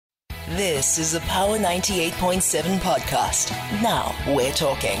This is a Power 98.7 podcast. Now we're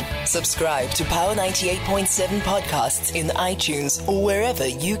talking. Subscribe to Power 98.7 podcasts in iTunes or wherever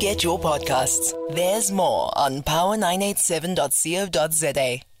you get your podcasts. There's more on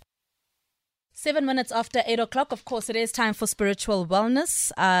power987.co.za. 7 minutes after 8 o'clock, of course, it is time for Spiritual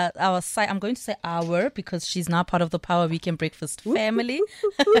Wellness. I'm going to say our, because she's now part of the Power Weekend Breakfast family.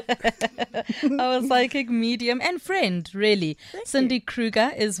 Our psychic medium and friend, really. Cindy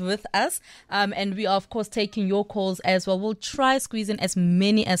Kruger is with us. And we are, of course, taking your calls as well. We'll try squeeze in as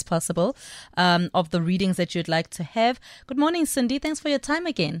many as possible of the readings that you'd like to have. Good morning, Cindy. Thanks for your time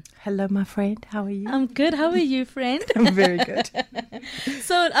again. Hello, my friend. How are you? I'm good. How are you, friend? I'm very good.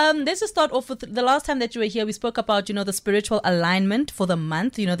 So let's just start off with the last time that you were here. We spoke about, the spiritual alignment for the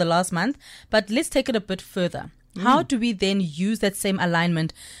month, the last month. But let's take it a bit further. How do we then use that same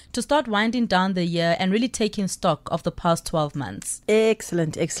alignment to start winding down the year and really taking stock of the past 12 months?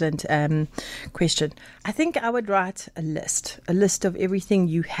 Excellent question. I think I would write a list of everything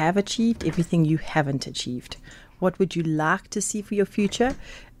you have achieved, everything you haven't achieved. What would you like to see for your future?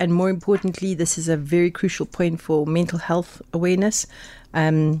 And more importantly, this is a very crucial point for mental health awareness.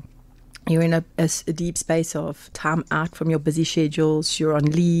 You're in a deep space of time out from your busy schedules. You're on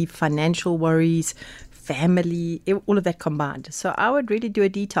leave, financial worries, family, all of that combined. So I would really do a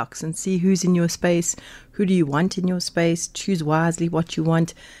detox and see who's in your space, who do you want in your space, choose wisely what you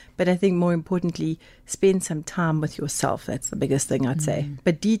want. But I think more importantly, spend some time with yourself. That's the biggest thing I'd say.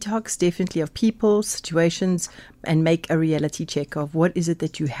 But detox definitely of people, situations, and make a reality check of what is it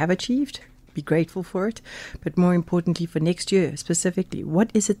that you have achieved. Be grateful for it. But more importantly, for next year specifically, what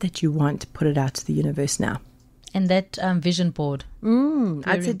is it that you want? Put it out to the universe now. And that vision board.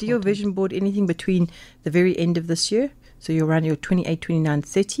 I'd say do your vision board anything between the very end of this year. So you'll run your 28, 29,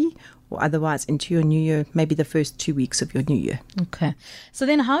 30, or otherwise into your new year, maybe the first 2 weeks of your new year. Okay. So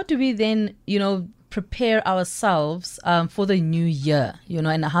then how do we then, prepare ourselves for the new year,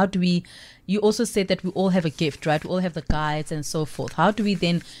 and how do we, you also said that we all have a gift, right? We all have the guides and so forth. How do we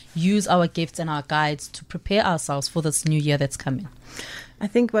then use our gifts and our guides to prepare ourselves for this new year that's coming? I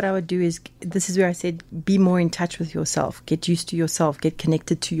think what I would do is, this is where I said, be more in touch with yourself, get used to yourself, get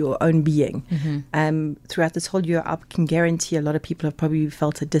connected to your own being. Throughout this whole year, I can guarantee a lot of people have probably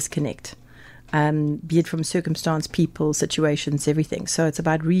felt a disconnect. Be it from circumstance, people, situations, everything. So it's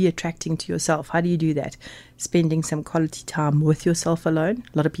about re-attracting to yourself. How do you do that? Spending some quality time with yourself alone.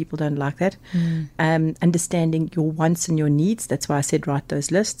 A lot of people don't like that. Understanding your wants and your needs. That's why I said write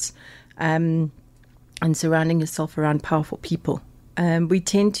those lists. And surrounding yourself around powerful people. We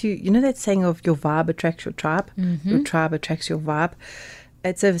tend to, that saying of your vibe attracts your tribe. Your tribe attracts your vibe.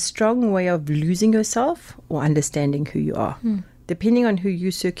 It's a strong way of losing yourself or understanding who you are. Depending on who you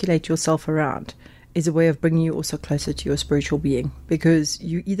circulate yourself around is a way of bringing you also closer to your spiritual being, because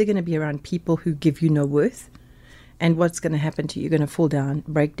you're either going to be around people who give you no worth, and what's going to happen to you, you're going to fall down,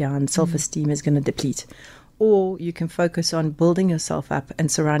 break down, self-esteem is going to deplete. Or you can focus on building yourself up and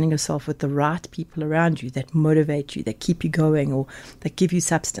surrounding yourself with the right people around you that motivate you, that keep you going, or that give you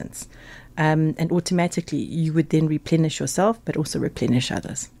substance. And automatically you would then replenish yourself, but also replenish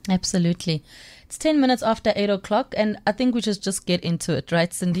others. Absolutely. It's 10 minutes after 8 o'clock, and I think we should just get into it,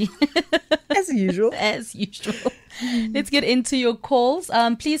 right, Cindy? As usual. As usual. Let's get into your calls.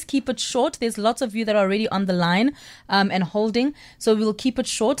 Please keep it short. There's lots of you that are already on the line and holding, so we'll keep it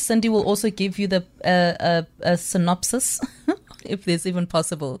short. Cindy will also give you the a synopsis, if there's even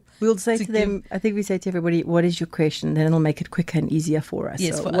possible. We'll say to them, I think we say to everybody, what is your question? Then it'll make it quicker and easier for us.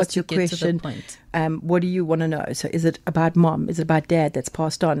 Yes, so for what's us to your get question? to the point. What do you want to know? So is it about mom? Is it about dad that's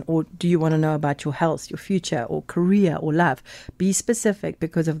passed on? Or do you want to know about your health, your future, or career, or love? Be specific,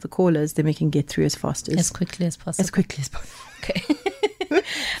 because of the callers, then we can get through as fast as quickly as possible. As quickly as possible. Okay.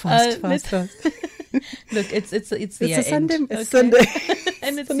 fast. Look, it's the a Sunday. end. It's Sunday.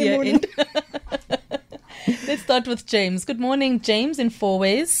 And it's Sunday year morning. end. Let's start with James. Good morning, James, in Four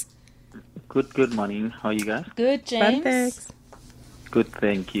Ways. Good morning. How are you guys? Good, James. Thanks. Good,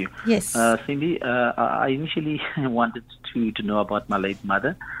 thank you. Yes. Cindy, I initially wanted to know about my late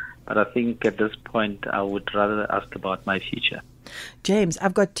mother, but I think at this point I would rather ask about my future. James,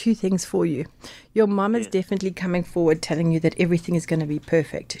 I've got two things for you. Your mum is definitely coming forward telling you that everything is going to be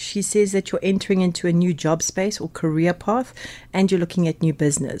perfect. She says that you're entering into a new job space or career path, and you're looking at new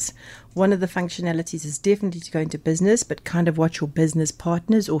business. One of the functionalities is definitely to go into business, but kind of watch your business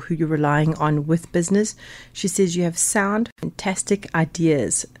partners or who you're relying on with business. She says you have sound, fantastic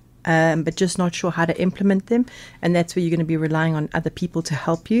ideas but just not sure how to implement them. And that's where you're going to be relying on other people to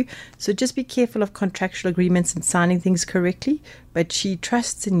help you. So just be careful of contractual agreements and signing things correctly. But she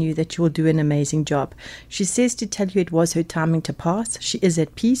trusts in you that you will do an amazing job. She says to tell you it was her timing to pass. She is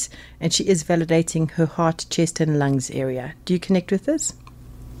at peace, and she is validating her heart, chest, and lungs area. Do you connect with this?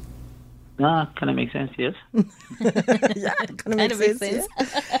 Kind of makes sense, yes. Yeah, kind of makes sense.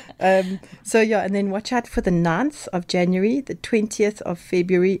 Yeah. And then watch out for the 9th of January, the 20th of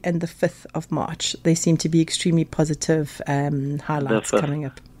February, and the 5th of March. They seem to be extremely positive highlights coming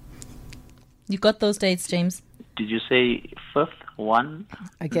up. You got those dates, James? Did you say 5th, 1,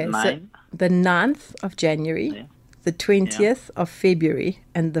 okay, 9? So the 9th of January, the 20th of February,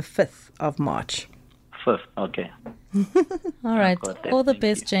 and the 5th of March. 5th, okay. All right. All the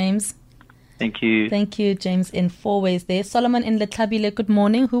best, James. Thank you. Thank you, James, in 4 ways there. Solomon in Letlhabile, good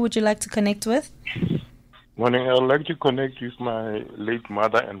morning. Who would you like to connect with? Morning. I would like to connect with my late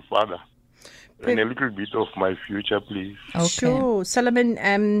mother and father and a little bit of my future, please. Okay. Sure.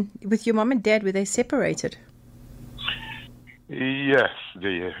 Solomon, with your mom and dad, were they separated? Yes,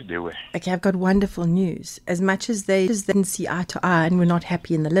 they were. Okay, I've got wonderful news. As much as they didn't see eye to eye and were not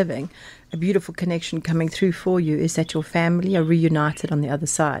happy in the living, a beautiful connection coming through for you is that your family are reunited on the other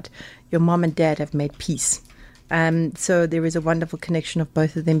side. Your mom and dad have made peace. So there is a wonderful connection of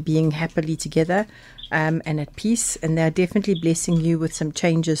both of them being happily together and at peace. And they're definitely blessing you with some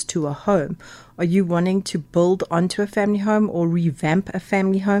changes to a home. Are you wanting to build onto a family home or revamp a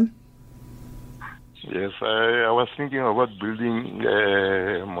family home? Yes, I was thinking about building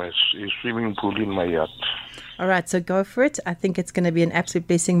my swimming pool in my yard. All right, so go for it. I think it's going to be an absolute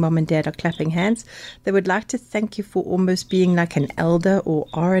blessing. Mom and dad are clapping hands. They would like to thank you for almost being like an elder or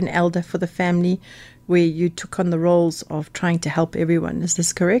are an elder for the family, where you took on the roles of trying to help everyone. Is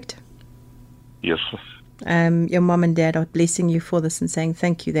this correct? Yes. Your mom and dad are blessing you for this and saying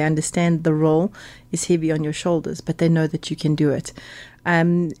thank you. They understand the role is heavy on your shoulders, but they know that you can do it.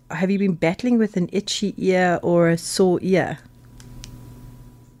 Have you been battling with an itchy ear or a sore ear?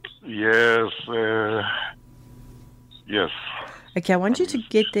 Yes. Yes. Okay, I want you to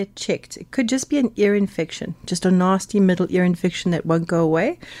get that checked. It could just be an ear infection, just a nasty middle ear infection that won't go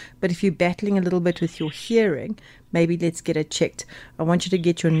away. But if you're battling a little bit with your hearing, maybe let's get it checked. I want you to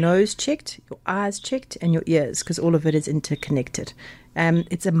get your nose checked, your eyes checked, and your ears, because all of it is interconnected.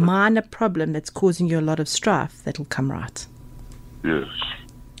 It's a minor problem that's causing you a lot of strife that'll come right. Yes.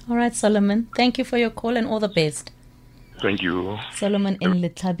 All right, Solomon. Thank you for your call and all the best. Thank you. Solomon in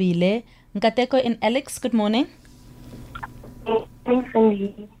Letlhabile. Nkateko in Alex, good morning. Thanks,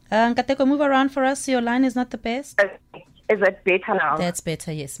 Cindy. Nkateko, move around for us. Your line is not the best. Is it better now? That's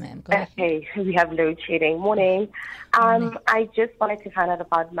better, yes, ma'am. Go ahead. Okay, we have load shedding. Morning. I just wanted to find out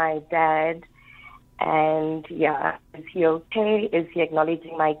about my dad. And yeah, is he okay? Is he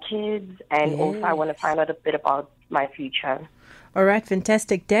acknowledging my kids? And also I want to find out a bit about my future. All right,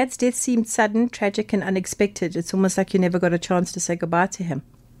 fantastic. Dad's death seemed sudden, tragic, and unexpected. It's almost like you never got a chance to say goodbye to him.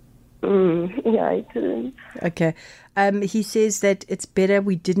 Yeah, I didn't. Okay. He says that it's better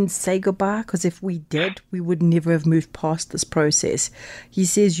we didn't say goodbye, because if we did, we would never have moved past this process. He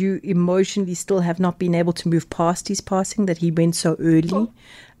says you emotionally still have not been able to move past his passing, that he went so early.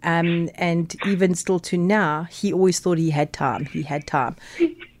 And even still to now, he always thought he had time. He had time.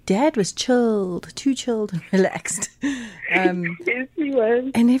 Dad was chilled, too chilled and relaxed. Yes, he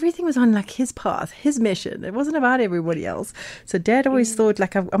was. And everything was on like his path, his mission. It wasn't about everybody else. So Dad always thought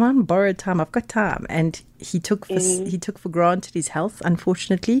like, I'm on borrowed time. I've got time. And he took for granted his health,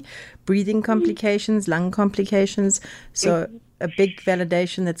 unfortunately. Breathing complications, lung complications. So a big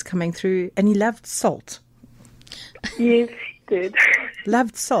validation that's coming through. And he loved salt. Yes, he did.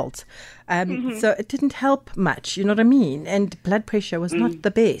 Loved salt. So it didn't help much, you know what I mean? And blood pressure was not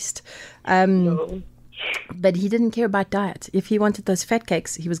the best. No. But he didn't care about diet. If he wanted those fat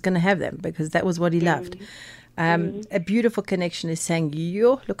cakes, he was going to have them because that was what he loved. A beautiful connection is saying,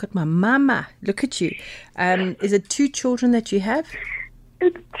 yo, look at my mama. Look at you. Is it 2 children that you have?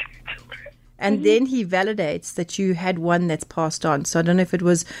 It's 2 children. And then he validates that you had one that's passed on. So I don't know if it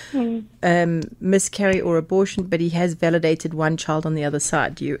was miscarry or abortion, but he has validated one child on the other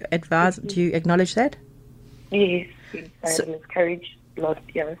side. Do you acknowledge that? Yes, he had miscarriage last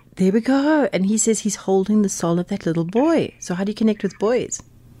year. There we go. And he says he's holding the soul of that little boy. So how do you connect with boys?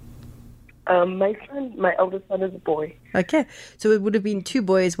 My eldest son is a boy. Okay. So it would have been 2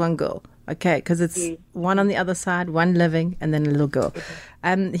 boys, 1 girl. Okay, because it's one on the other side, one living, and then a little girl.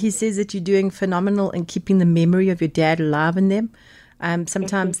 He says that you're doing phenomenal in keeping the memory of your dad alive in them.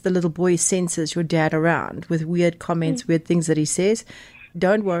 Sometimes the little boy senses your dad around with weird comments, weird things that he says.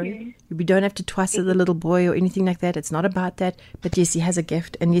 Don't worry. We don't have to twassle the little boy or anything like that. It's not about that. But yes, he has a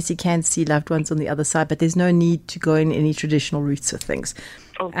gift. And yes, he can see loved ones on the other side. But there's no need to go in any traditional routes with things.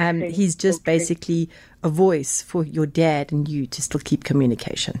 Okay. He's just basically a voice for your dad and you to still keep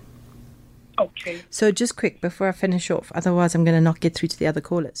communication. Okay. So just quick, before I finish off, otherwise I'm going to not get through to the other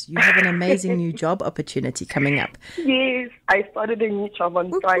callers. You have an amazing new job opportunity coming up. Yes, I started a new job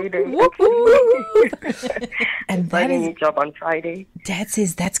on Friday. And that Started a is, new job on Friday. Dad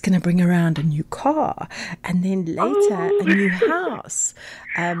says that's going to bring around a new car and then later a new house.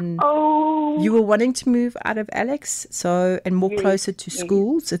 You were wanting to move out of Alex, and more closer to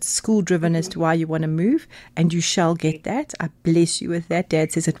schools. It's school driven as to why you want to move, and you shall get that. I bless you with that.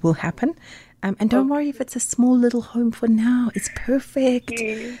 Dad says it will happen. And don't worry if it's a small little home for now. It's perfect.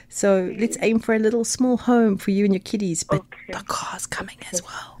 So let's aim for a little small home for you and your kiddies. But the car's coming as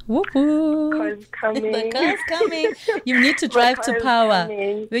well. Woohoo! Car's coming. The car's coming. You need to drive to car's Power.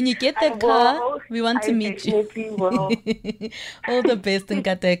 coming. When you get that car, we want to meet you. Will. All the best,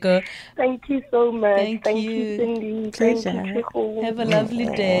 Nkateko. Thank you so much. Thank Thank you. you, Cindy. Pleasure. Thank you, Kiko. Have a lovely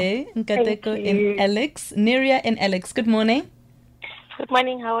day. Nkateko Thank you. and Alex. Neria and Alex, good morning. Good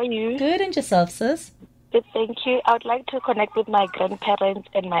morning, how are you? Good, and yourself, sis? Good, thank you. I would like to connect with my grandparents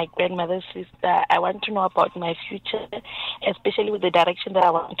and my grandmother's sister. I want to know about my future, especially with the direction that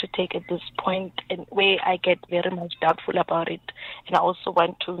I want to take at this point and where I get very much doubtful about it. And I also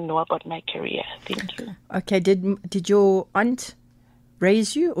want to know about my career. Thank you. Okay, did your aunt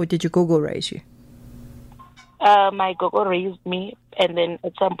raise you or did your gogo raise you? My gogo raised me, and then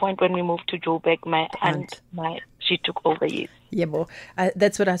at some point when we moved to Joburg, my aunt, she took over, yes. Yeah, well,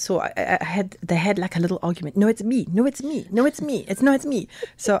 that's what I saw. They had like a little argument. No, it's me. No, it's me. No, it's me. It's me.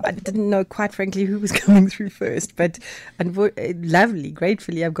 So I didn't know, quite frankly, who was coming through first. But lovely,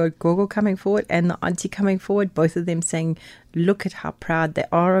 gratefully, I've got Gogo coming forward and the auntie coming forward. Both of them saying, look at how proud they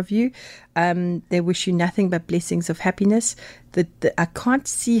are of you. They wish you nothing but blessings of happiness. I can't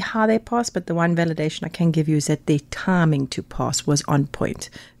see how they passed, but the one validation I can give you is that their timing to pass was on point.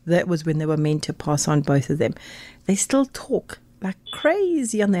 That was when they were meant to pass on, both of them. They still talk like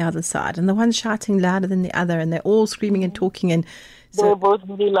crazy on the other side, and the one's shouting louder than the other, and they're all screaming and talking. And so, they're both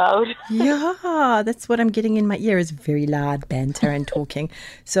really loud. Yeah, that's what I'm getting in my ear is very loud banter and talking.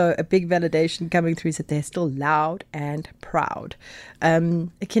 So a big validation coming through is that they're still loud and proud. A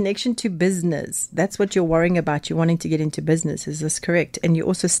connection to business. That's what you're worrying about. You're wanting to get into business. Is this correct? And you're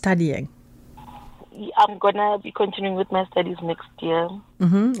also studying. I'm going to be continuing with my studies next year.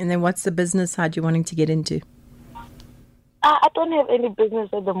 And then what's the business side you're wanting to get into? I don't have any business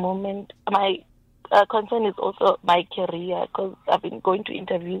at the moment. My concern is also my career because I've been going to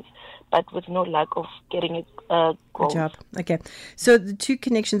interviews, but with no luck of getting a job. Okay. So the two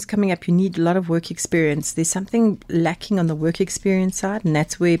connections coming up, you need a lot of work experience. There's something lacking on the work experience side, and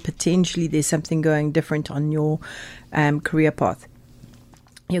that's where potentially there's something going different on your career path.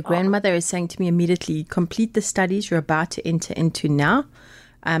 Your grandmother is saying to me immediately, complete the studies you're about to enter into now,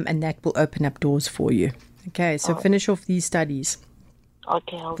 and that will open up doors for you. Okay, so finish off these studies.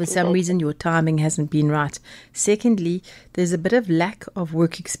 Okay. For some reason, your timing hasn't been right. Secondly, there's a bit of lack of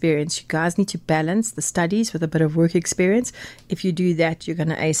work experience. You guys need to balance the studies with a bit of work experience. If you do that, you're going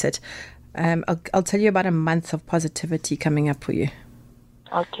to ace it. I'll tell you about a month of positivity coming up for you.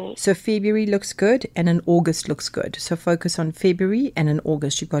 Okay. So February looks good and an August looks good. So focus on February and an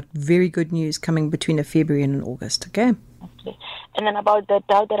August. You've got very good news coming between a February and an August. Okay. Okay. And then about the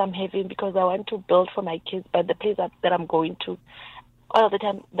doubt that I'm having because I want to build for my kids, but the place that I'm going to, every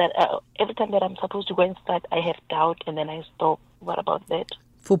time that I'm supposed to go and start, I have doubt and then I stop. What about that?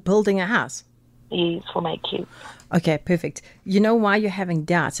 For building a house? Yes, for my kids. Okay, perfect. You know why you're having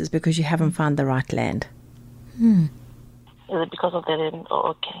doubts is because you haven't found the right land. Is it because of the land? Oh,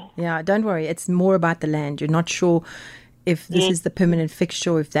 okay. Yeah, don't worry. It's more about the land. You're not sure if this is the permanent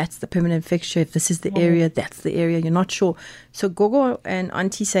fixture, if that's the permanent fixture, if this is the area, that's the area. You're not sure. So Gogo and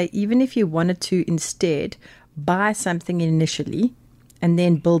Auntie say even if you wanted to instead buy something initially and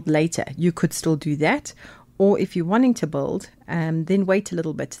then build later, you could still do that. Or if you're wanting to build, then wait a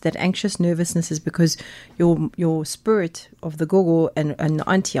little bit. That anxious nervousness is because your spirit of the Gogo and the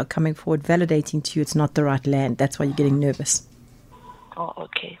Auntie are coming forward, validating to you it's not the right land. That's why you're getting nervous. Oh,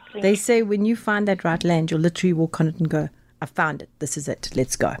 okay. They say when you find that right land, you'll literally walk on it and go, I found it. This is it.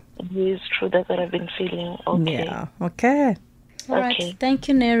 Let's go. It's true. That's what I've been feeling. Okay. Yeah. Okay. All right. Thank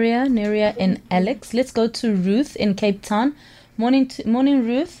you, Neria and Alex. Let's go to Ruth in Cape Town. Morning,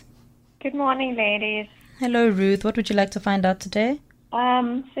 Ruth. Good morning, ladies. Hello, Ruth. What would you like to find out today?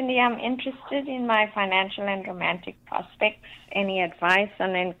 Cindy, I'm interested in my financial and romantic prospects. Any advice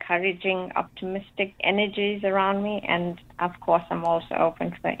on encouraging optimistic energies around me? And of course, I'm also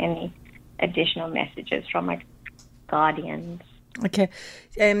open for any additional messages from my guardians. Okay.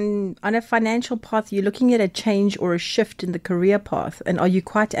 On a financial path, you're looking at a change or a shift in the career path. And are you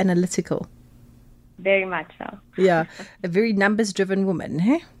quite analytical? Very much so. Yeah. A very numbers-driven woman,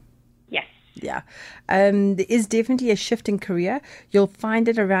 huh? Yes. Yeah. There is definitely a shift in career. You'll find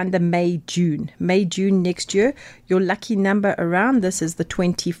it around the May, June next year. Your lucky number around this is the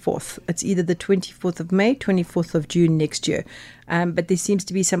 24th. It's either the 24th of May, 24th of June next year. But there seems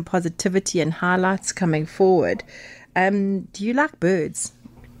to be some positivity and highlights coming forward. Do you like birds?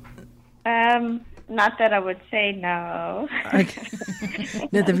 Not that I would say no. Okay.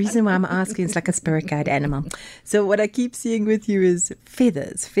 No, the reason why I'm asking is like a spirit guide animal. So what I keep seeing with you is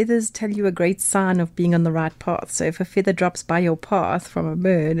feathers. Feathers tell you a great sign of being on the right path. So if a feather drops by your path from a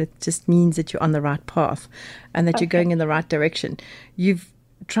bird, it just means that you're on the right path and that you're going in the right direction. You've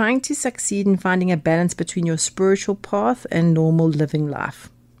trying to succeed in finding a balance between your spiritual path and normal living life.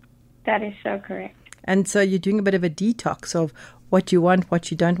 That is so correct. And so you're doing a bit of a detox of what you want,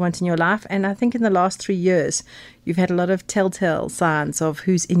 what you don't want in your life. And I think in the last 3 years, you've had a lot of telltale signs of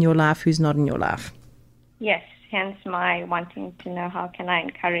who's in your life, who's not in your life. Yes, hence my wanting to know how can I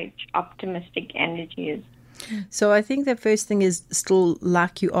encourage optimistic energies. So I think the first thing is still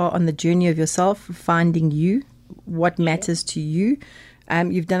like you are on the journey of yourself, finding you, what matters to you.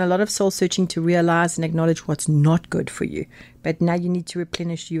 You've done a lot of soul searching to realize and acknowledge what's not good for you. But now you need to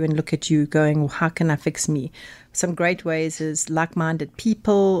replenish you and look at you going, well, how can I fix me? Some great ways is like-minded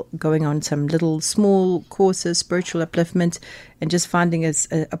people, going on some little small courses, spiritual upliftment, and just finding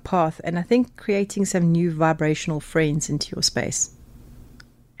a path. And I think creating some new vibrational friends into your space.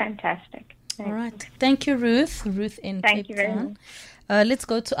 Fantastic. All right. Thank you, Ruth. Ruth in Thank Cape you very Town. much. Let's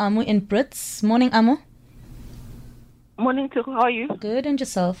go to Amu in Brits. Morning, Amu. Morning, Tuku. How are you? Good, and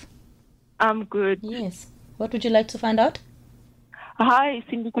yourself? I'm good. Yes. What would you like to find out? Hi,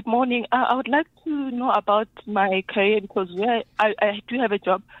 Cindy. Good morning. I would like to know about my career because I do have a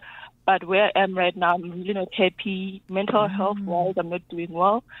job, but where I am right now, I'm really not happy. Mental health-wise, I'm not doing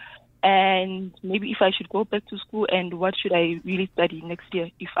well. And maybe if I should go back to school, and what should I really study next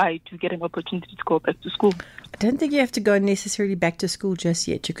year if I do get an opportunity to go back to school? I don't think you have to go necessarily back to school just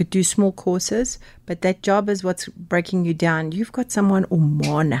yet. You could do small courses, but that job is what's breaking you down. You've got someone,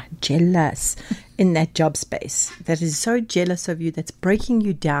 umona, jealous in that job space that is so jealous of you, that's breaking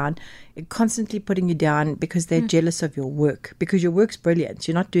you down, constantly putting you down because they're jealous of your work, because your work's brilliant.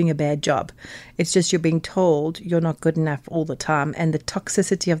 You're not doing a bad job. It's just you're being told you're not good enough all the time, and the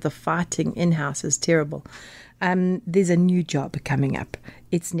toxicity of the fighting in-house is terrible. There's a new job coming up.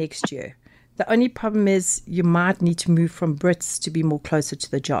 It's next year. The only problem is you might need to move from Brits to be more closer to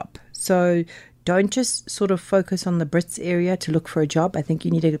the job. So don't just sort of focus on the Brits area to look for a job. I think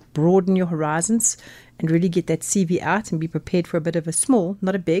you need to broaden your horizons and really get that CV out and be prepared for a bit of a small,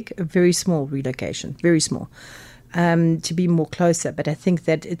 not a big, a very small relocation, very small, to be more closer. But I think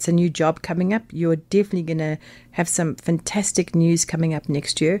that it's a new job coming up. You're definitely going to have some fantastic news coming up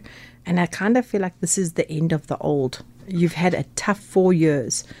next year. And I kind of feel like this is the end of the old. You've had a tough 4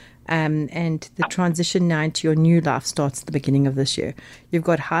 years. And the transition now into your new life starts at the beginning of this year. You've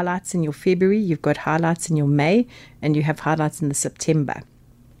got highlights in your February, you've got highlights in your May, and you have highlights in the September.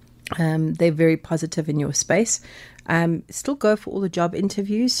 They're very positive in your space. Still go for all the job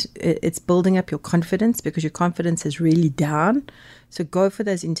interviews. It's building up your confidence because your confidence is really down. So go for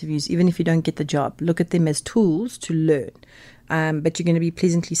those interviews, even if you don't get the job. Look at them as tools to learn. But you're going to be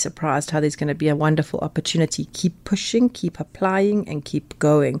pleasantly surprised how there's going to be a wonderful opportunity. Keep pushing, keep applying, and keep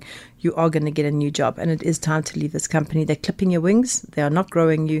going. You are going to get a new job, and it is time to leave this company. They're clipping your wings. They are not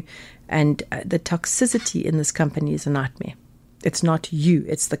growing you. And the toxicity in this company is a nightmare. It's not you,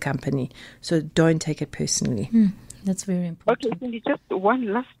 it's the company. So don't take it personally. That's very important. Okay, Cindy, just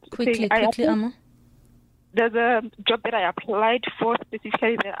one last Quickly, thing. Amma. There's a job that I applied for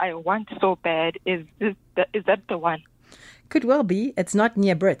specifically that I want so bad. Is that the one? Could well be. It's not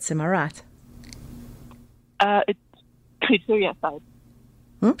near Brits, am I right? It's Pretoria side.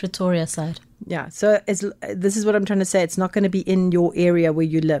 Pretoria side. Yeah, so this is what I'm trying to say. It's not going to be in your area where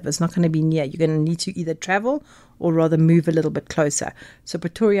you live. It's not going to be near. You're going to need to either travel or rather move a little bit closer. So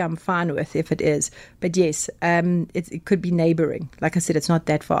Pretoria, I'm fine with if it is. But yes, it could be neighboring. Like I said, it's not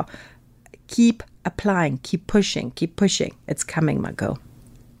that far. Keep applying. Keep pushing. Keep pushing. It's coming, my girl.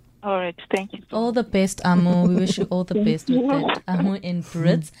 All right, thank you. All the best, Amo. We wish you all the best with that. Amo in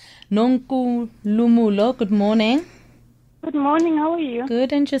Brits. Nonku Lumulo, good morning. Good morning, how are you?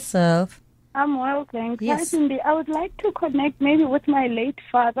 Good, and yourself? I'm well, thanks. Yes. Hi, Cindy. I would like to connect maybe with my late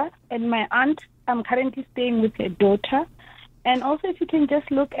father and my aunt. I'm currently staying with a daughter. And also if you can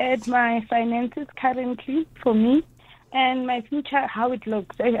just look at my finances currently for me and my future, how it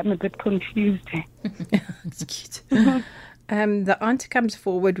looks. I'm a bit confused. It's cute. The aunt comes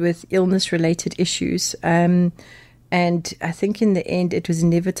forward with illness-related issues. And I think in the end, it was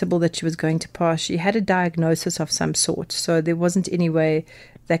inevitable that she was going to pass. She had a diagnosis of some sort, so there wasn't any way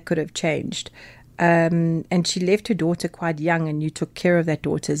that could have changed. And she left her daughter quite young, and you took care of that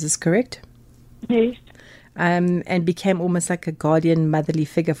daughter. Is this correct? Yes. And became almost like a guardian, motherly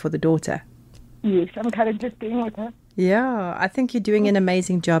figure for the daughter. Yes, I'm currently staying with her. Yeah, I think you're doing an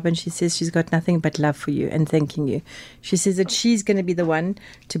amazing job, and she says she's got nothing but love for you and thanking you. She says that she's going to be the one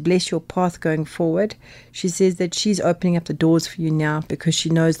to bless your path going forward. She says that she's opening up the doors for you now because she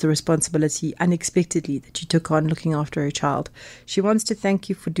knows the responsibility unexpectedly that you took on looking after her child. She wants to thank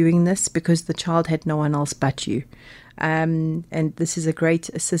you for doing this because the child had no one else but you. And this is a great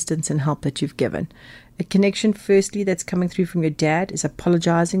assistance and help that you've given. A connection, firstly, that's coming through from your dad is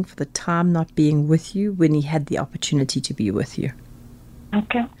apologizing for the time not being with you when he had the opportunity to be with you.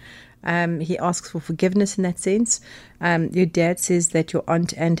 Okay. He asks for forgiveness in that sense. Your dad says that your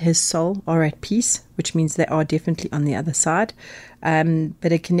aunt and his soul are at peace, which means they are definitely on the other side.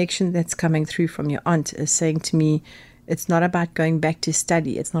 But a connection that's coming through from your aunt is saying to me, it's not about going back to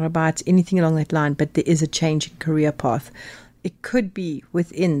study. It's not about anything along that line, but there is a change in career path. It could be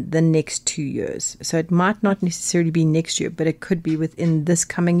within the next 2 years. So it might not necessarily be next year, but it could be within this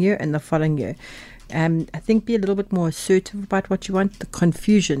coming year and the following year. I think be a little bit more assertive about what you want. The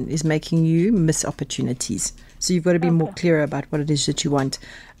confusion is making you miss opportunities. So you've got to be more clear about what it is that you want.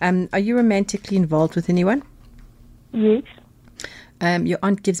 Are you romantically involved with anyone? Yes. Your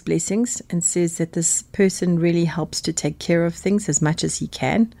aunt gives blessings and says that this person really helps to take care of things as much as he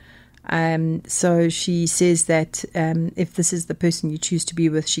can. So she says that if this is the person you choose to be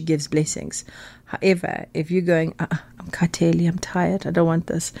with, she gives blessings. However, if you're going, I'm Kateli, I'm tired, I don't want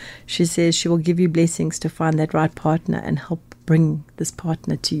this, she says she will give you blessings to find that right partner and help bring this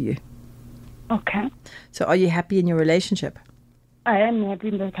partner to you. Okay. So are you happy in your relationship? I am happy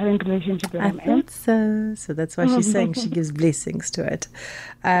in the current relationship that I'm in. I thought so. So that's why she's saying she gives blessings to it.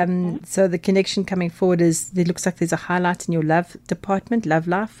 So the connection coming forward is, there looks like there's a highlight in your love department, love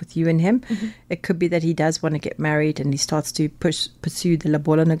life with you and him. Mm-hmm. It could be that he does want to get married and he starts to pursue the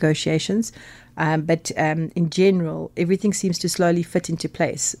Lobola negotiations. But in general, everything seems to slowly fit into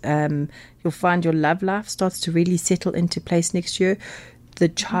place. You'll find your love life starts to really settle into place next year. The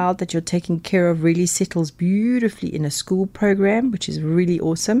child that you're taking care of really settles beautifully in a school program, which is really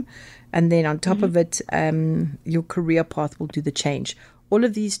awesome. And then on top of it, your career path will do the change. All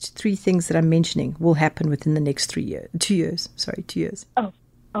of these three things that I'm mentioning will happen within the next 2 years. Oh,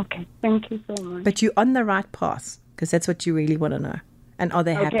 okay. Thank you so much. But you're on the right path, because that's what you really want to know. And are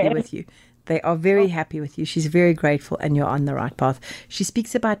they happy with you? They are very happy with you. She's very grateful, and you're on the right path. She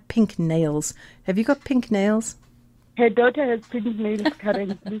speaks about pink nails. Have you got pink nails? Her daughter has pink nails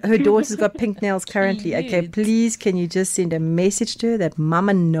currently. Her daughter's got pink nails currently. Okay, please, can you just send a message to her that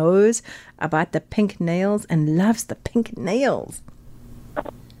Mama knows about the pink nails and loves the pink nails?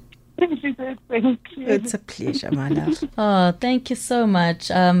 She said thank you. It's a pleasure, my love. Oh, thank you so much.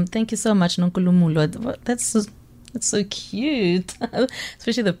 Thank you so much, Nonkulumulo. That's so cute.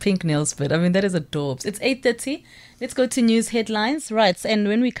 Especially the pink nails bit. I mean, that is adorbs. It's 8:30. Let's go to news headlines. Right. And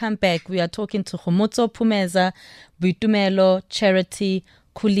when we come back, we are talking to Khomotso Phumeza, Boitumelo, Charity,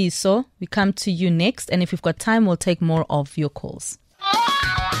 Khuliso. We come to you next. And if we've got time, we'll take more of your calls.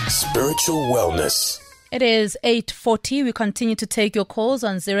 Spiritual Wellness. It is 8:40. We continue to take your calls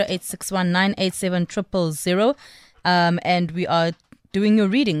on 0861987000. And we are doing your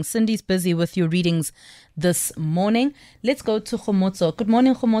readings. Cindy's busy with your readings this morning. Let's go to Khomotso. Good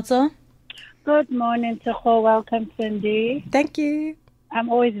morning, Khomotso. Good morning, Tseho. Welcome, Cindy. Thank you. I'm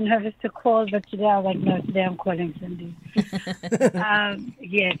always nervous to call, but today I was like, no, today I'm calling Cindy.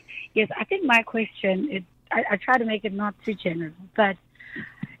 Yes. I think my question is, I try to make it not too general, but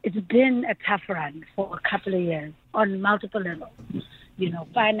it's been a tough run for a couple of years on multiple levels. You know,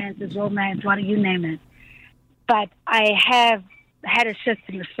 finances, romance, what you name it. But I have had a shift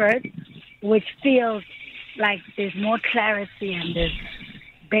in the spirit, which feels like there's more clarity and there's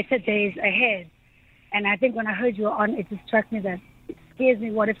better days ahead. And I think when I heard you were on, it just struck me that it scares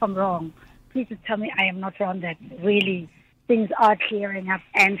me. What if I'm wrong? Please just tell me I am not wrong, that really things are clearing up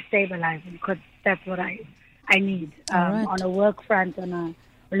and stabilizing, because that's what I need on a work front, on a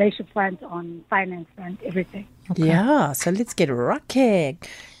relationship front, on finance front, everything. Okay. Yeah, so let's get rocking.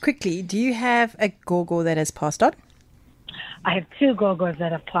 Quickly, do you have a gogo that has passed on? I have 2 gogos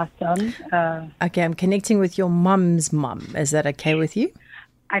that have passed on. Okay, I'm connecting with your mom's mom. Is that okay with you?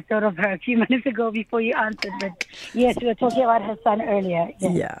 I thought of her a few minutes ago before you answered, but yes, we were talking about her son earlier.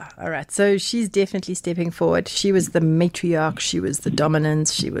 Yes. Yeah, all right. So she's definitely stepping forward. She was the matriarch. She was the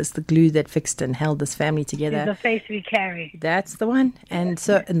dominance. She was the glue that fixed and held this family together. She's the face we carry. That's the one. And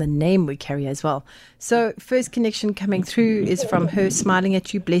so, and the name we carry as well. So first connection coming through is from her smiling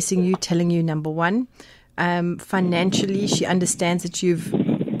at you, blessing you, telling you, number one, financially, she understands that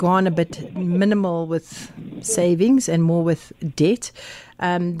you've gone a bit minimal with savings and more with debt.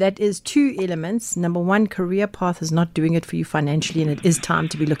 That is 2 elements. Number one, career path is not doing it for you financially, and it is time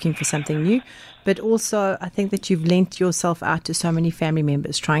to be looking for something new. But also, I think that you've lent yourself out to so many family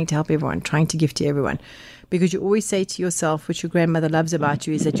members, trying to help everyone, trying to give to everyone. Because you always say to yourself, which your grandmother loves about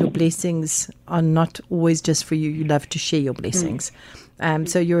you, is that your blessings are not always just for you. You love to share your blessings.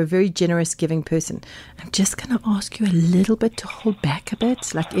 So you're a very generous, giving person. I'm just going to ask you a little bit to hold back a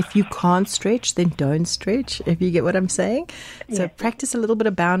bit. Like if you can't stretch, then don't stretch, if you get what I'm saying. So practice a little bit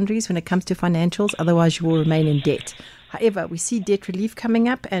of boundaries when it comes to financials. Otherwise, you will remain in debt. However, we see debt relief coming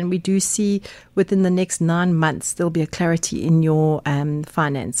up, and we do see within the next 9 months, there'll be a clarity in your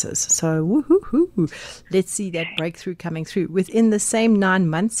finances. So woohoo! Let's see that breakthrough coming through. Within the same 9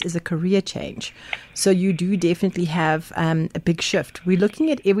 months is a career change. So you do definitely have a big shift. We're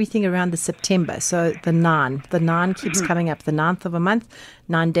looking at everything around the September. So the 9 keeps coming up, the 9th of a month,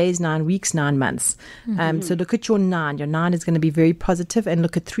 9 days, 9 weeks, 9 months. So look at your 9. Your 9 is going to be very positive, and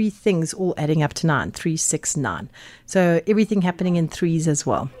look at 3 things all adding up to 9, 3, 6, 9. So everything happening in 3s as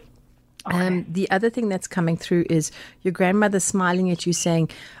well. Okay. The other thing that's coming through is your grandmother smiling at you saying,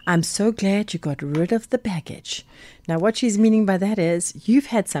 I'm so glad you got rid of the baggage. Now, what she's meaning by that is you've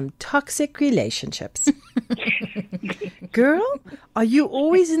had some toxic relationships. Girl, are you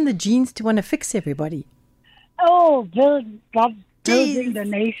always in the genes to want to fix everybody? Oh, building the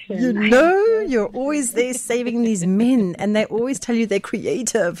nation. You know, you're always there saving these men, and they always tell you they're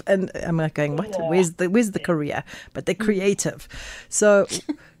creative. And I'm like going, what? Where's the career? But they're creative. So...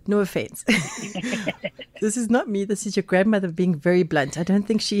 no offense. This is not me. This is your grandmother being very blunt. I don't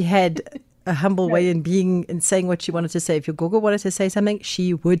think she had a humble way in being and saying what she wanted to say. If your Gogo wanted to say something,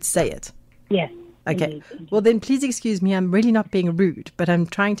 she would say it. Yes. Okay. Well, then please excuse me. I'm really not being rude, but I'm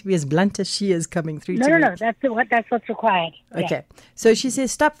trying to be as blunt as she is coming through to me. No. That's what's required. Okay. Yeah. So she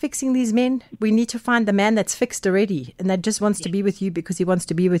says, stop fixing these men. We need to find the man that's fixed already and that just wants to be with you because he wants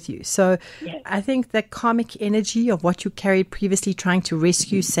to be with you. So I think the karmic energy of what you carried previously trying to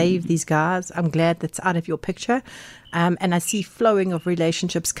rescue, save these guys, I'm glad that's out of your picture. And I see flowing of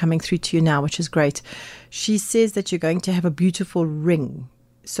relationships coming through to you now, which is great. She says that you're going to have a beautiful ring.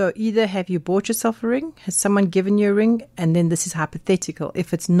 So either have you bought yourself a ring? Has someone given you a ring? And then this is hypothetical.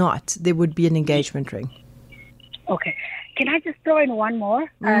 If it's not, there would be an engagement ring. Okay. Can I just throw in one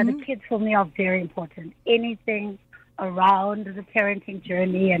more? The kids for me are very important. Anything around the parenting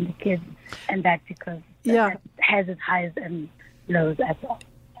journey and the kids and that, because that has its highs and lows as well.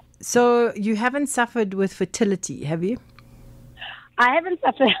 So you haven't suffered with fertility, have you? I haven't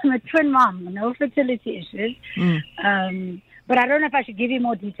suffered. I'm a twin mom. No fertility issues. But I don't know if I should give you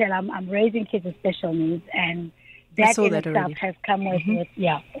more detail. I'm raising kids with special needs, and that in itself has come with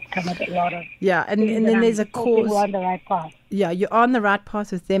come with a lot of and then there's a cause. We're on the right path. Yeah, you're on the right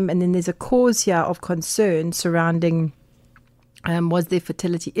path with them, and then there's a cause here of concern surrounding. Was there a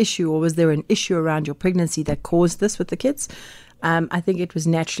fertility issue, or was there an issue around your pregnancy that caused this with the kids? I think it was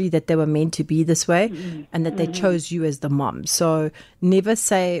naturally that they were meant to be this way and that they chose you as the mom. So never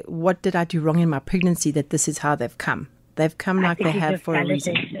say, what did I do wrong in my pregnancy that this is how they've come. They've come like they have for a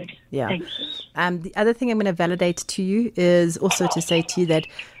reason. Yeah. The other thing I'm going to validate to you is also to say to you that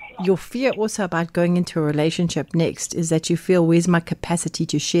your fear also about going into a relationship next is that you feel, where's my capacity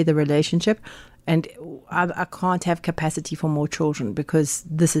to share the relationship? And I can't have capacity for more children because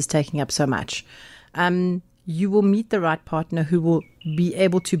this is taking up so much. You will meet the right partner who will be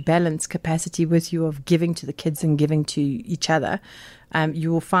able to balance capacity with you of giving to the kids and giving to each other.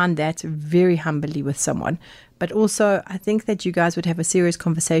 You will find that very humbly with someone. But also, I think that you guys would have a serious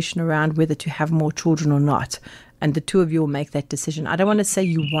conversation around whether to have more children or not. And the two of you will make that decision. I don't want to say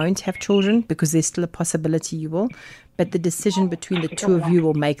you won't have children because there's still a possibility you will. But the decision between the two of you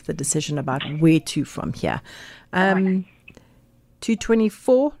will make the decision about where to from here.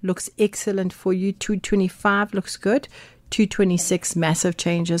 224 looks excellent for you. 225 looks good. 226, massive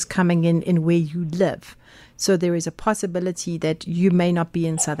changes coming in where you live. So there is a possibility that you may not be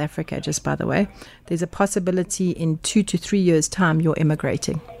in South Africa, just by the way. There's a possibility in 2 to 3 years' time you're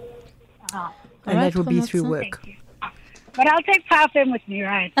immigrating. And that will be through work. But I'll take Parfum with me,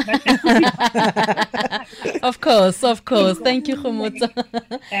 right? Of course. Thank you, Khomotsa.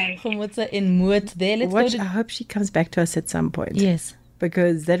 Khomotsa in Moot there. I hope she comes back to us at some point. Yes.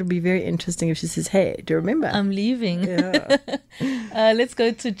 Because that would be very interesting if she says, hey, do you remember? I'm leaving. Yeah. Let's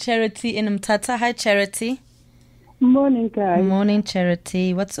go to Charity in Mthatha. Hi, Charity. Morning, guys. Morning,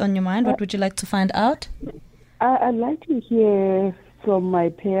 Charity. What's on your mind? What would you like to find out? I'd like to hear from my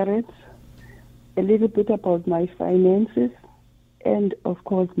parents a little bit about my finances and, of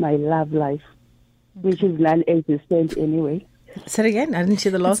course, my love life, which is non-existent anyway. Say it again. I didn't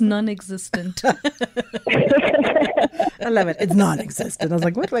hear the last. It's non-existent. I love it. It's non-existent. I was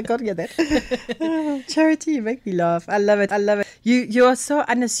like, what? I can't get that. Charity, you make me laugh. I love it. You are so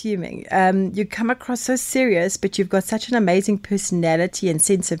unassuming. You come across so serious, but you've got such an amazing personality and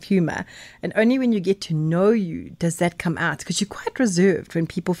sense of humor. And only when you get to know you does that come out, because you're quite reserved when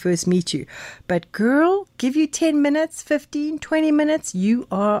people first meet you. But girl, give you 10 minutes, 15, 20 minutes, you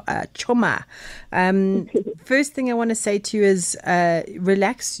are a choma. First thing I want to say to you is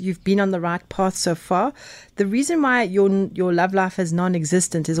relax. You've been on the right path so far. The reason why your love life is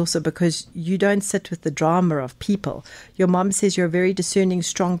non-existent is also because you don't sit with the drama of people. Your mom says you're a very discerning,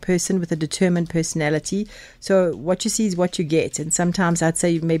 strong person with a determined personality. So what you see is what you get. And sometimes I'd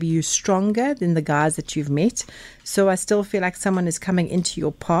say maybe you're stronger than the guys that you've met. So I still feel like someone is coming into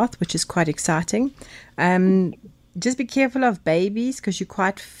your path, which is quite exciting. Just be careful of babies because you're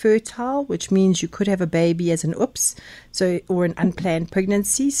quite fertile, which means you could have a baby as an oops, or an unplanned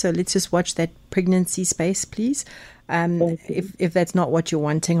pregnancy. So let's just watch that pregnancy space, please. If that's not what you're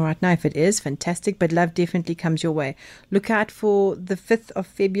wanting right now. If it is, fantastic. But love definitely comes your way. Look out for the 5th of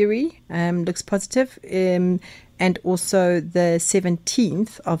February. Looks positive. And also the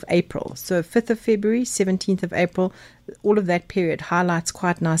 17th of April. So 5th of February, 17th of April, all of that period highlights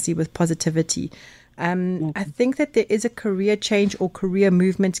quite nicely with positivity. I think that there is a career change or career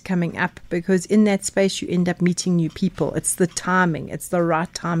movement coming up, because in that space you end up meeting new people. It's the timing. It's the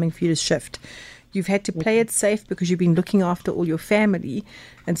right timing for you to shift. You've had to play it safe because you've been looking after all your family.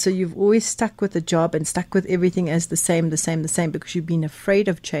 And so you've always stuck with the job and stuck with everything as the same, because you've been afraid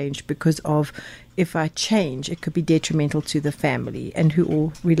of change because of, if I change, it could be detrimental to the family and who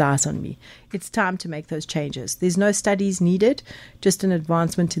all relies on me. It's time to make those changes. There's no studies needed, just an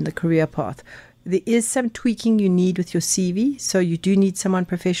advancement in the career path. There is some tweaking you need with your CV. So you do need someone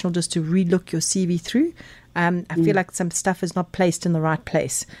professional just to relook your CV through. I feel like some stuff is not placed in the right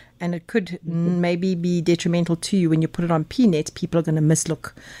place, and it could maybe be detrimental to you when you put it on PNet. People are going to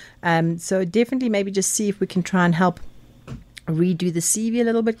mislook. So definitely maybe just see if we can try and help redo the CV a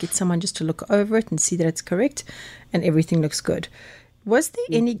little bit, get someone just to look over it and see that it's correct and everything looks good. Was there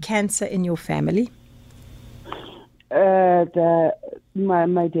any cancer in your family? My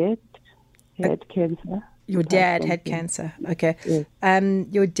dad had cancer. Your dad had cancer. Okay. Yes.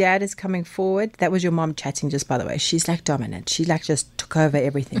 Your dad is coming forward. That was your mom chatting, just by the way. She's like dominant. She like just took over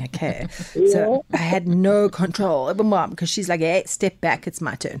everything. Okay. So I had no control over mom because she's like, hey, step back. It's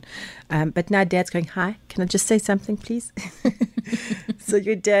my turn. But now dad's going, hi, can I just say something, please? So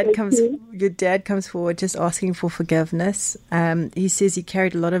your dad comes forward just asking for forgiveness. He says he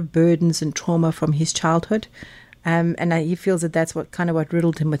carried a lot of burdens and trauma from his childhood. And he feels that that's what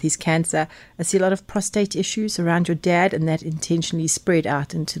riddled him with his cancer. I see a lot of prostate issues around your dad, and that intentionally spread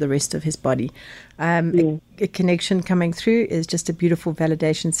out into the rest of his body. A connection coming through is just a beautiful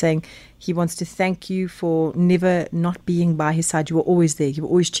validation, saying he wants to thank you for never not being by his side. You were always there. You were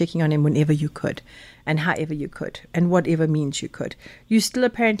always checking on him whenever you could and however you could and whatever means you could. You still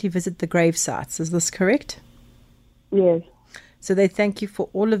apparently visit the grave sites. Is this correct? Yes. So they thank you for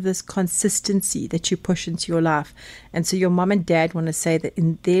all of this consistency that you push into your life. And so your mom and dad want to say that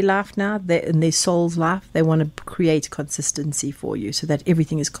in their life now, in their soul's life, they want to create consistency for you so that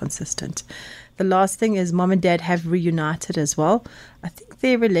everything is consistent. The last thing is mom and dad have reunited as well. I think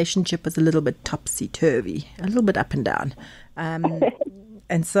their relationship was a little bit topsy-turvy, a little bit up and down.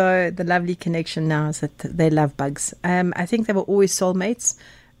 And so the lovely connection now is that they love bugs. I think they were always soulmates.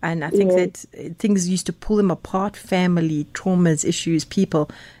 And I think that things used to pull them apart, family, traumas, issues, people,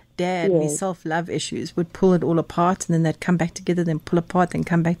 dad, and his self-love issues would pull it all apart, and then they'd come back together, then pull apart, then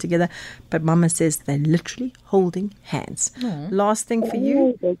come back together. But Mama says they're literally holding hands. Last thing for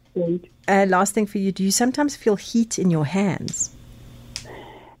you. Last thing for you. Do you sometimes feel heat in your hands?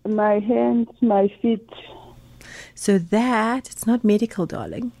 My hands, my feet. So it's not medical,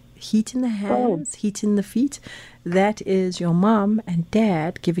 darling. Heat in the hands, heat in the feet. That is your mom and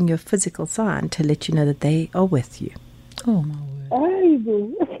dad giving you a physical sign to let you know that they are with you. Oh, my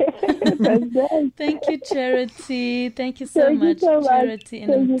word. Thank you, Charity. Thank you so much, Charity in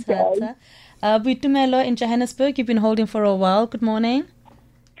Mthatha. Boitumelo in Johannesburg, you've been holding for a while. Good morning.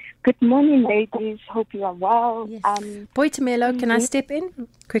 Good morning, ladies. Hope you are well. Yes. Boitumelo, can I step in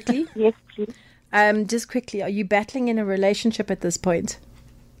quickly? Yes, please. Just quickly, are you battling in a relationship at this point?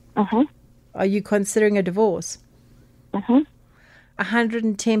 Uh-huh. Are you considering a divorce? Uh-huh.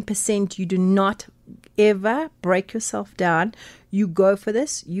 110%. You do not ever break yourself down. You go for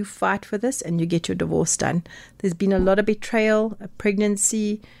this, you fight for this, and you get your divorce done. There's been a lot of betrayal, a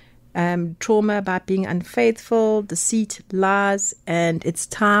pregnancy, trauma about being unfaithful, deceit, lies, and it's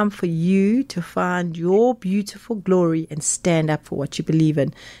time for you to find your beautiful glory and stand up for what you believe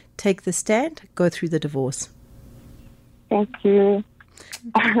in. Take the stand, go through the divorce. Thank you.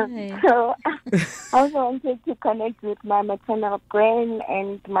 Okay. So I also wanted to connect with my maternal grand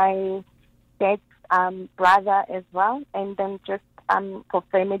and my dad's brother as well, and then just for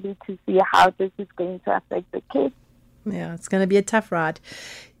family to see how this is going to affect the kids. Yeah, it's going to be a tough ride.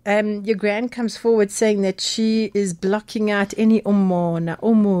 Your grand comes forward saying that she is blocking out any umona,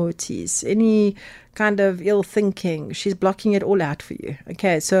 umutis, any kind of ill thinking. She's blocking it all out for you.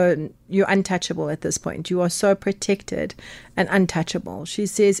 Okay, so you're untouchable at this point. You are so protected and untouchable. She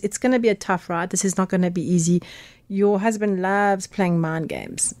says it's going to be a tough ride. This is not going to be easy. Your husband loves playing mind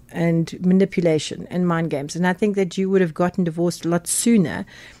games and manipulation and mind games. And I think that you would have gotten divorced a lot sooner.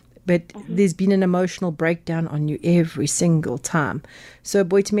 But there's been an emotional breakdown on you every single time. So,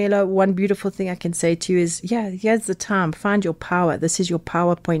 Boitumelo, one beautiful thing I can say to you is, here's the time. Find your power. This is your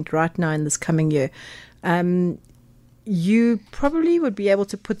power point right now in this coming year. You probably would be able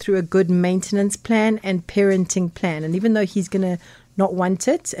to put through a good maintenance plan and parenting plan. And even though he's going to not want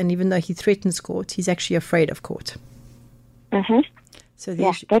it, and even though he threatens court, he's actually afraid of court. So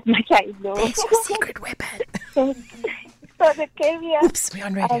that much I know. There's your secret weapon. So the career, oops, we're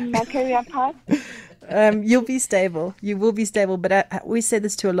on radio. My career path. You'll be stable. You will be stable. But I always say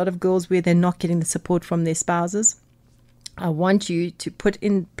this to a lot of girls where they're not getting the support from their spouses. I want you to put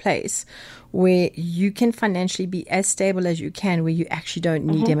in place where you can financially be as stable as you can, where you actually don't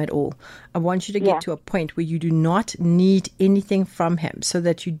need him at all. I want you to get to a point where you do not need anything from him, so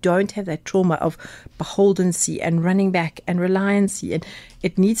that you don't have that trauma of beholdency and running back and reliancy. And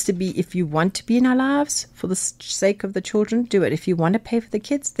it needs to be, if you want to be in our lives for the sake of the children, do it. If you want to pay for the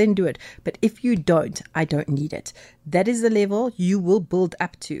kids, then do it. But if you don't, I don't need it. That is the level you will build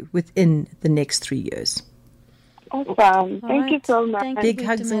up to within the next 3 years. Awesome. Thank you so much. Big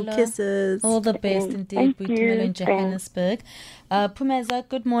hugs and kisses. All the best indeed, Boitumelo in Johannesburg. Phumeza,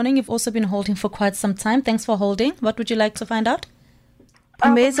 good morning. You've also been holding for quite some time. Thanks for holding. What would you like to find out?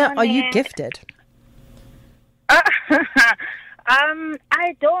 Phumeza, are you gifted?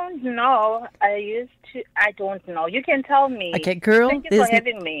 I don't know. I don't know. You can tell me. Okay, girl. Thank you for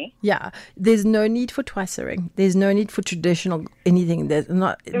having me. Yeah. There's no need for twicering. There's no need for traditional anything. There's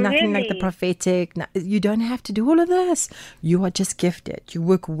nothing like the prophetic. You don't have to do all of this. You are just gifted. You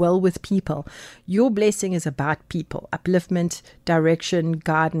work well with people. Your blessing is about people. Upliftment, direction,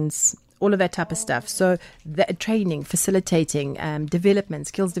 guidance, all of that type of stuff. So the training, facilitating, development,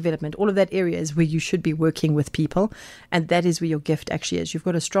 skills development, all of that area is where you should be working with people. And that is where your gift actually is. You've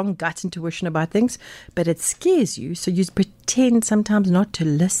got a strong gut intuition about things, but it scares you. So you pretend sometimes not to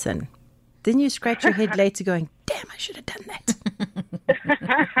listen. Then you scratch your head later going, damn, I should have done that.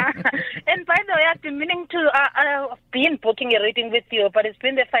 And by the way, I've been meaning to been booking a reading with you, but it's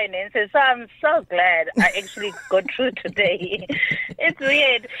been the finances. So I'm so glad I actually got through today. It's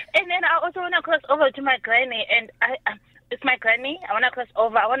weird. And then I also want to cross over to my granny, and it's my granny. I want to cross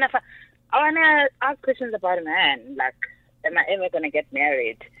over. I want to ask questions about a man, like, am I ever going to get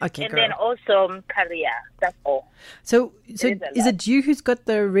married? Okay, and girl. then also career. That's all. So is it you who's got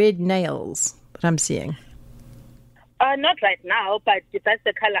the red nails that I'm seeing? Not right now, but if that's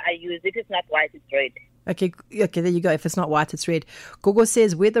the color I use. If it's not white, it's red. Okay, there you go. If it's not white, it's red. Gogo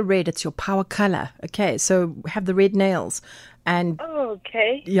says, wear the red. It's your power color. Okay, so have the red nails. And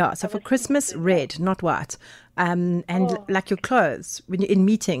okay. Yeah, so for Christmas, red, not white. And like your clothes, when you're in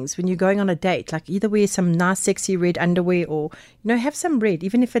meetings, when you're going on a date, like either wear some nice, sexy red underwear or, have some red,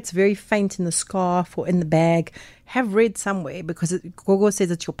 even if it's very faint in the scarf or in the bag. Have red somewhere because Gogo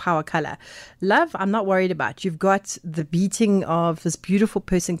says it's your power color. Love, I'm not worried about. You've got the beating of this beautiful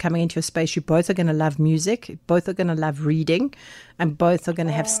person coming into your space. You both are going to love music. Both are going to love reading. And both are going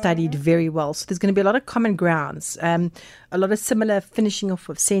to have studied very well. So there's going to be a lot of common grounds, a lot of similar finishing off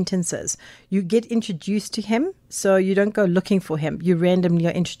of sentences. You get introduced to him, so you don't go looking for him. You randomly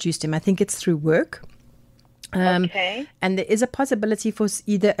are introduced to him. I think it's through work. Okay. And there is a possibility for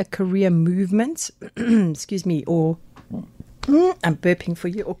either a career movement, excuse me, or I'm burping for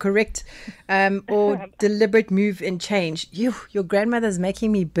you, or correct, or deliberate move and change. Your grandmother's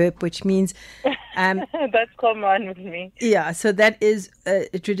making me burp, which means... That's common with me. Yeah, so that is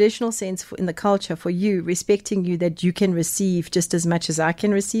a traditional sense in the culture for you, respecting you that you can receive just as much as I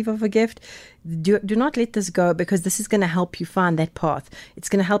can receive of a gift. Do not let this go, because this is going to help you find that path. It's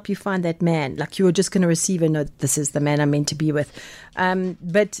going to help you find that man. Like, you are just going to receive and know, this is the man I'm meant to be with.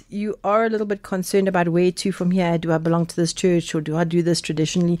 But you are a little bit concerned about where to from here. Do I belong to this church, or do I do this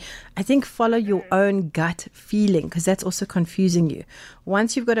traditionally? I think follow your own gut feeling, because that's also confusing you.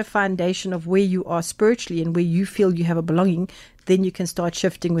 Once you've got a foundation of where you are spiritually and where you feel you have a belonging, then you can start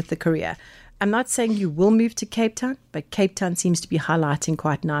shifting with the career. I'm not saying you will move to Cape Town, but Cape Town seems to be highlighting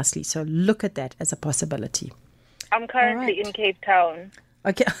quite nicely. So look at that as a possibility. I'm currently in Cape Town.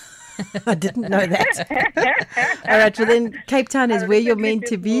 Okay. I didn't know that. All right. Well, then Cape Town is where you're meant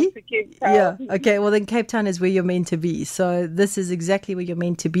to be. Yeah. Okay. Well, then Cape Town is where you're meant to be. So this is exactly where you're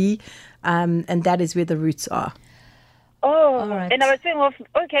meant to be. And that is where the roots are. Oh, right. And I was saying,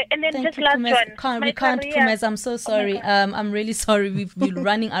 okay, and then just last one. We can't, Pumeza, I'm so sorry. I'm really sorry. We're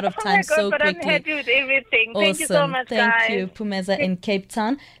running out of time so quickly. But I'm happy with everything. Awesome. Thank you so much, guys. Thank you, Pumeza in Cape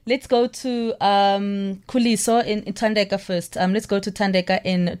Town. Let's go to Kuliso in Tandeka first. Let's go to Tandeka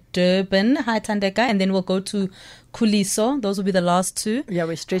in Durban. Hi, Tandeka. And then we'll go to Kuliso. Those will be the last two. Yeah,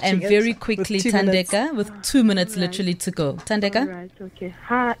 we're stretching and very quickly, Tandeka, with 2 minutes literally to go. Tandeka? All right, okay.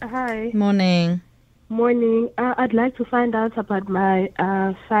 Hi. Morning. I'd like to find out about my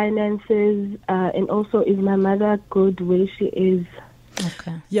finances and also, is my mother good where she is?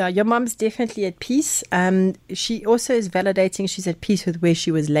 Okay. Yeah, your mom's definitely at peace. She also is validating she's at peace with where she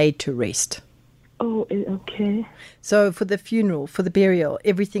was laid to rest. Oh, okay. So for the funeral, for the burial,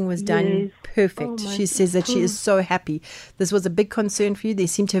 everything was done perfect. She says that she is so happy. This was a big concern for you. There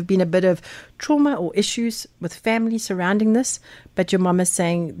seemed to have been a bit of trauma or issues with family surrounding this, but your mom is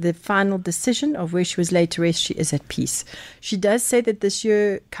saying the final decision of where she was laid to rest, she is at peace. She does say that this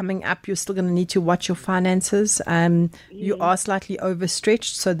year coming up, you're still going to need to watch your finances. You are slightly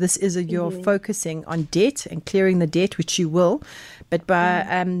overstretched, so this is a year of focusing on debt and clearing the debt, which you will. But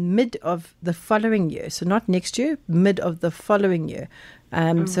by mid of the following year, so not next year, mid of the following year,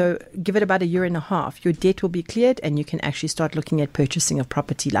 so give it about a year and a half, your debt will be cleared and you can actually start looking at purchasing of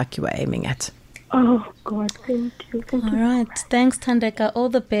property like you were aiming at. Oh, God, thank you. All right. Thanks, Tandeka. All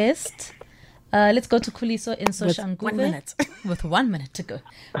the best. Let's go to Kuliso in Soshanguve. 1 minute. With 1 minute to go.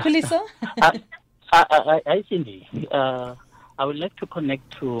 Kuliso? I Cindy. I would like to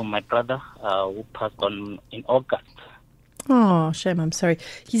connect to my brother who passed on in August. Oh, shame. I'm sorry.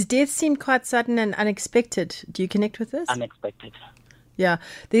 His death seemed quite sudden and unexpected. Do you connect with this? Unexpected. Yeah.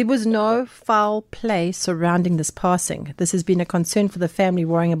 There was no foul play surrounding this passing. This has been a concern for the family,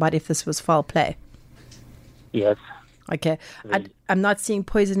 worrying about if this was foul play. Yes. Okay. I'm not seeing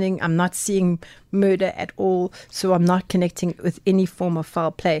poisoning. I'm not seeing murder at all. So I'm not connecting with any form of foul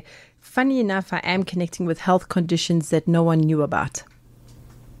play. Funny enough, I am connecting with health conditions that no one knew about.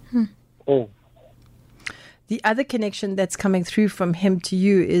 Oh. The other connection that's coming through from him to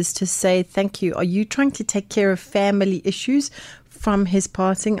you is to say thank you. Are you trying to take care of family issues from his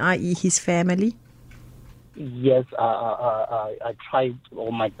passing, i.e. his family? Yes, I tried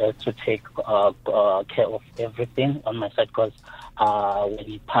all my best to take care of everything on my side, because when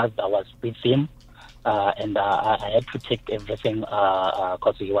he passed, I was with him, and I had to take everything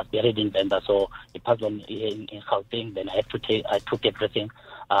because he was buried in Venda. So he passed on in Gauteng. Then I took everything,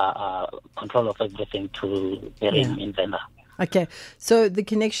 control of everything to bury him in Venda. Okay, so the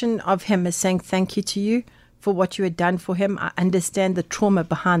connection of him is saying thank you to you for what you had done for him. I understand the trauma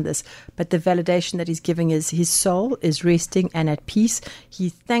behind this, but the validation that he's giving is his soul is resting and at peace. He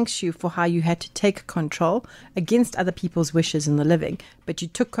thanks you for how you had to take control against other people's wishes in the living, but you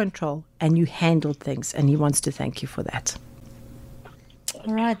took control and you handled things, and he wants to thank you for that.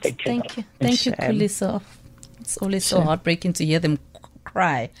 All right. Thank you. Thank you, Kuliso. It's always so heartbreaking to hear them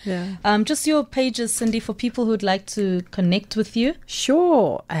cry. Yeah. Just your pages, Cindy, for people who would like to connect with you.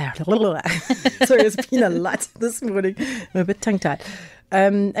 Sure. Sorry, it's been a lot this morning. I'm a bit tongue-tied.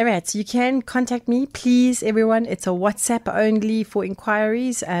 All right, so you can contact me, please, everyone. It's a WhatsApp only for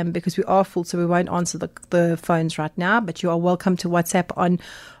inquiries because we are full, so we won't answer the phones right now, but you are welcome to WhatsApp on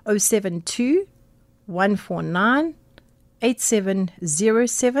 072 149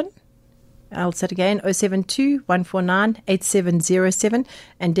 8707. I'll say it again, 072 149 8707.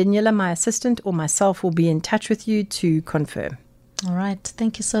 And Daniela, my assistant, or myself will be in touch with you to confirm. All right.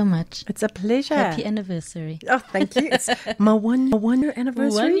 Thank you so much. It's a pleasure. Happy anniversary. Oh, thank you. It's my one year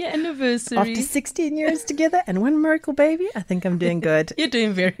anniversary. 1 year anniversary. After 16 years together and one miracle baby, I think I'm doing good. You're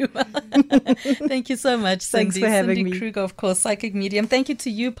doing very well. Thank you so much, Cindy. Thanks for having Cindy me. Kruger, of course, psychic medium. Thank you to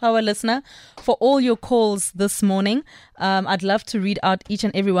you, Power listener, for all your calls this morning. I'd love to read out each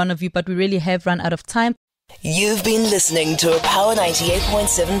and every one of you, but we really have run out of time. You've been listening to a Power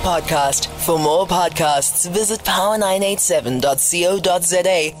 98.7 podcast. For more podcasts, visit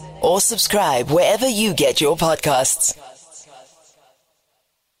power987.co.za or subscribe wherever you get your podcasts.